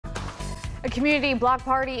A community block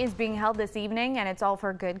party is being held this evening, and it's all for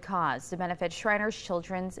a good cause to benefit Shriners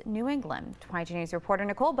Children's New England. 22 News reporter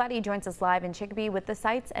Nicole Buddy joins us live in Chicopee with the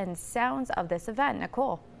sights and sounds of this event.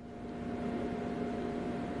 Nicole.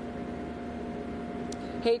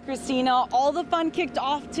 Hey Christina, all the fun kicked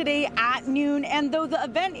off today at noon, and though the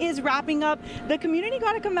event is wrapping up, the community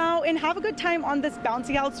got to come out and have a good time on this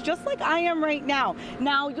bouncy house just like I am right now.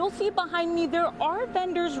 Now you'll see behind me there are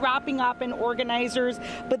vendors wrapping up and organizers,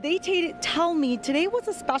 but they tell me today was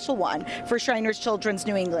a special one for Shriners Children's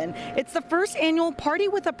New England. It's the first annual Party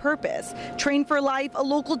with a Purpose. Train for Life, a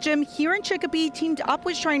local gym here in Chicopee, teamed up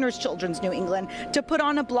with Shriners Children's New England to put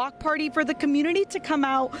on a block party for the community to come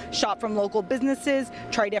out, shop from local businesses,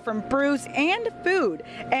 try different brews and food,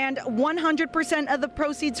 and 100% of the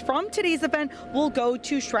proceeds from today's event will go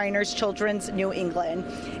to Shriners Children's New England.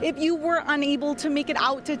 If you were unable to make it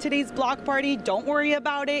out to today's block party, don't worry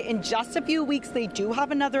about it. In just a few weeks, they do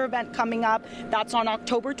have another event coming up. That's on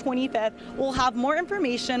October 25th. We'll have more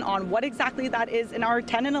information on what exactly that is in our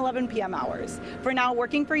 10 and 11 p.m. hours. For now,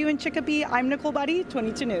 working for you in Chicopee, I'm Nicole Buddy,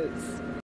 22 News.